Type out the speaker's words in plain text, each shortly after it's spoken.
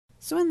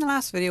So in the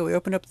last video we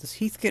opened up this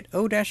Heathkit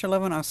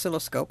O-11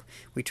 oscilloscope,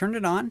 we turned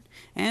it on,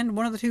 and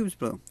one of the tubes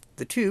blew.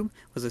 The tube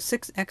was a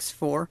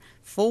 6x4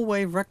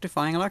 full-wave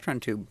rectifying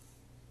electron tube.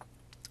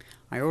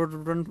 I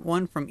ordered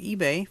one from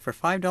eBay for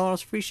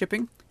 $5 free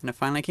shipping, and it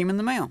finally came in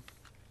the mail.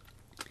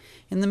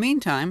 In the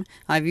meantime,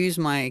 I've used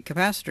my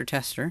capacitor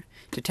tester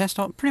to test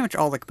pretty much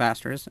all the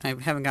capacitors. I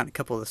haven't got a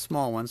couple of the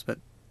small ones, but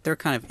they're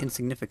kind of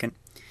insignificant.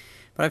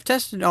 But I've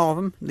tested all of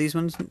them, these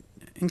ones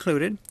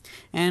included,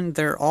 and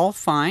they're all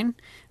fine.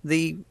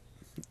 None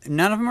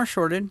of them are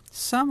shorted.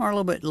 Some are a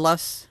little bit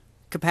less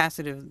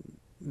capacitive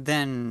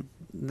than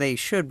they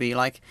should be.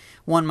 Like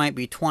one might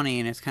be 20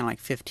 and it's kind of like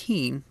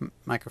 15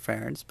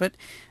 microfarads. But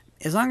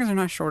as long as they're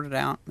not shorted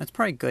out, that's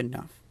probably good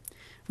enough.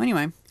 Well,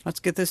 anyway, let's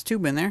get this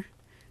tube in there,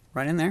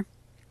 right in there,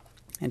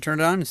 and turn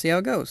it on and see how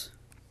it goes.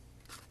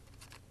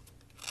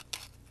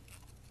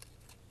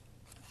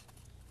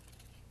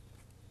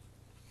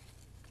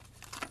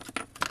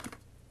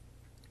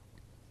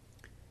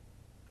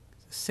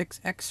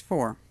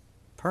 6x4.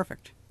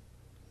 Perfect.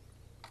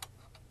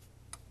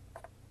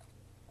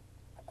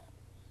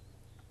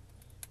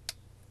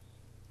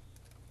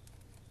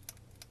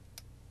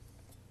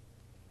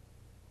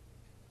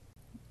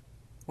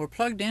 We're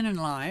plugged in and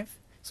live,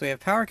 so we have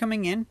power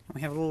coming in, and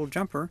we have a little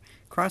jumper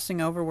crossing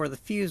over where the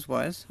fuse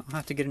was. I'll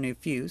have to get a new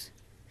fuse.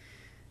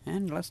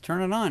 And let's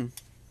turn it on.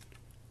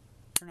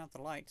 Turn out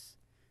the lights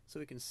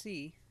so we can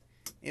see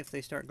if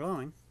they start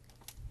glowing.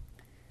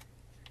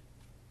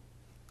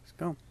 Let's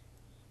go.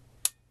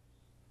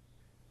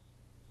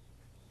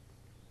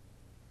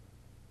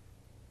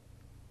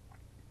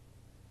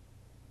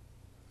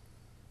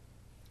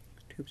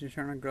 Tubes are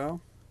starting to glow.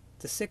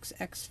 The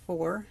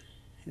 6x4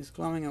 is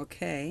glowing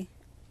okay.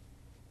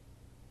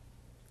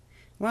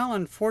 Well,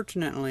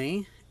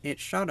 unfortunately, it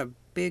shot a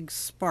big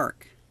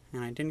spark,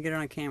 and I didn't get it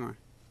on camera.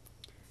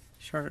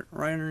 Shot it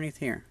right underneath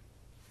here.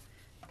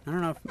 I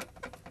don't know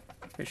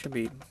if it should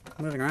be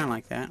moving around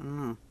like that. I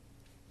don't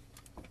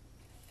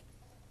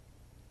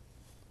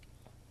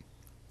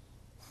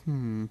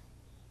know.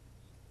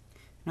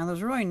 Now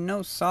there's really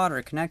no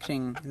solder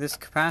connecting this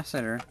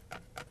capacitor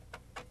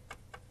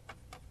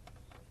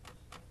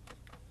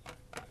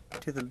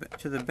to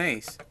the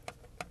base.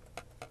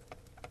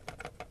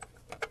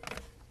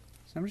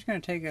 So I'm just going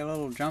to take a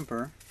little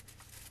jumper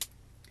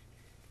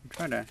and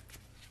try to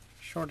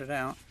short it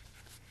out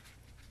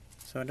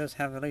so it does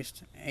have at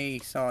least a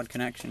solid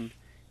connection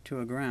to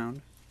a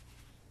ground.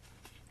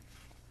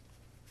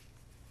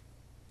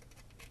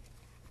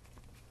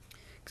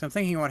 Because I'm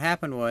thinking what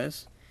happened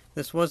was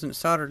this wasn't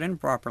soldered in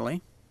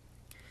properly,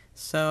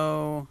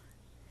 so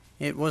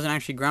it wasn't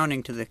actually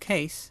grounding to the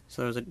case,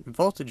 so there's a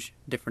voltage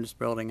difference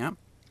building up.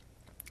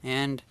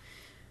 And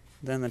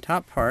then the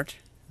top part,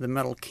 the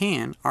metal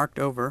can, arced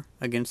over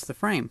against the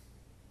frame,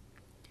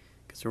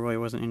 because there really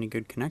wasn't any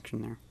good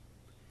connection there,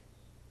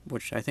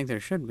 which I think there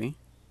should be.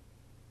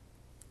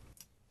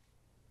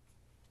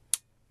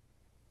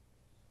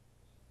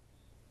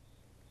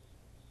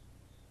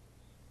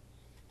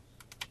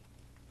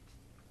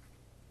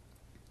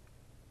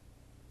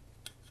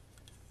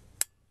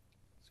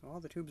 So all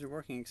the tubes are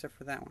working except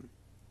for that one,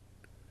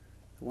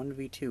 the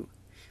 1V2.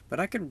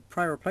 But I could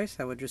probably replace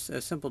that with just a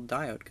simple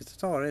diode, because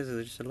that's all it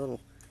is just a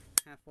little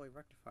half-wave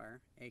rectifier,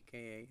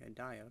 aka a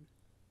diode.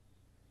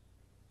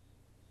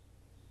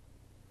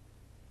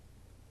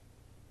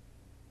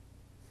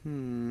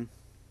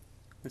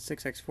 The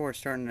 6x4 is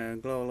starting to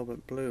glow a little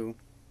bit blue.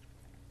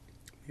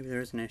 Maybe there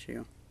is an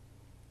issue.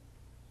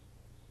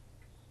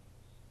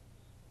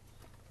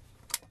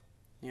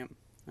 Yep,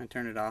 I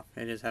turned it off.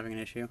 It is having an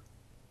issue.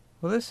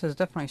 Well, this has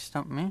definitely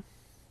stumped me.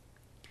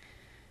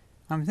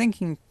 I'm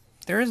thinking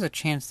there is a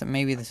chance that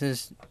maybe this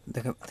is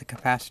the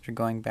capacitor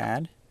going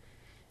bad.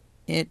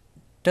 It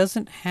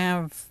doesn't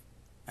have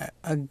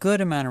a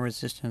good amount of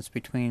resistance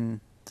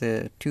between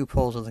the two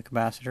poles of the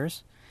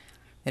capacitors.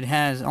 It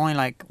has only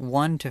like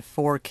 1 to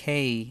 4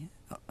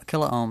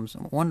 kiloohms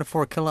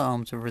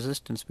of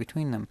resistance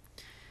between them.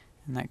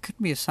 And that could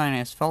be a sign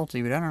it's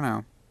faulty, but I don't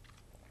know.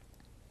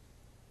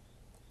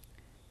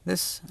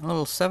 This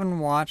little 7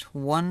 watt,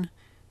 1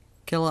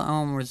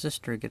 kiloohm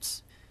resistor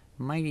gets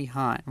mighty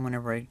hot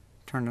whenever I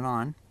turn it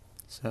on.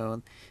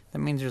 So that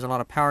means there's a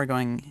lot of power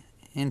going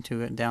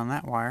into it down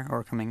that wire,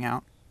 or coming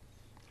out.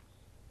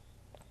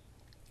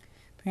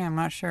 But yeah, I'm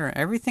not sure.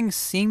 Everything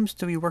seems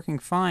to be working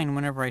fine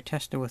whenever I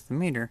test it with the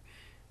meter.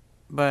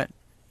 But,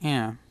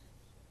 yeah.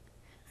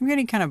 I'm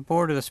getting kind of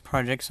bored of this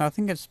project, so I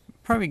think it's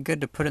probably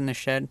good to put it in the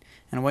shed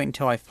and wait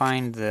until I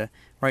find the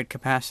right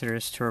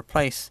capacitors to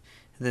replace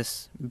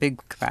this big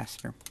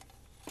capacitor.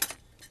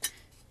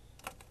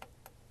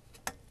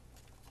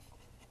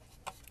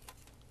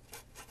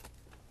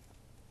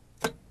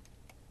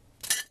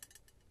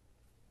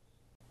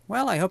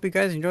 Well, I hope you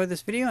guys enjoyed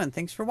this video, and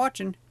thanks for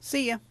watching.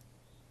 See ya!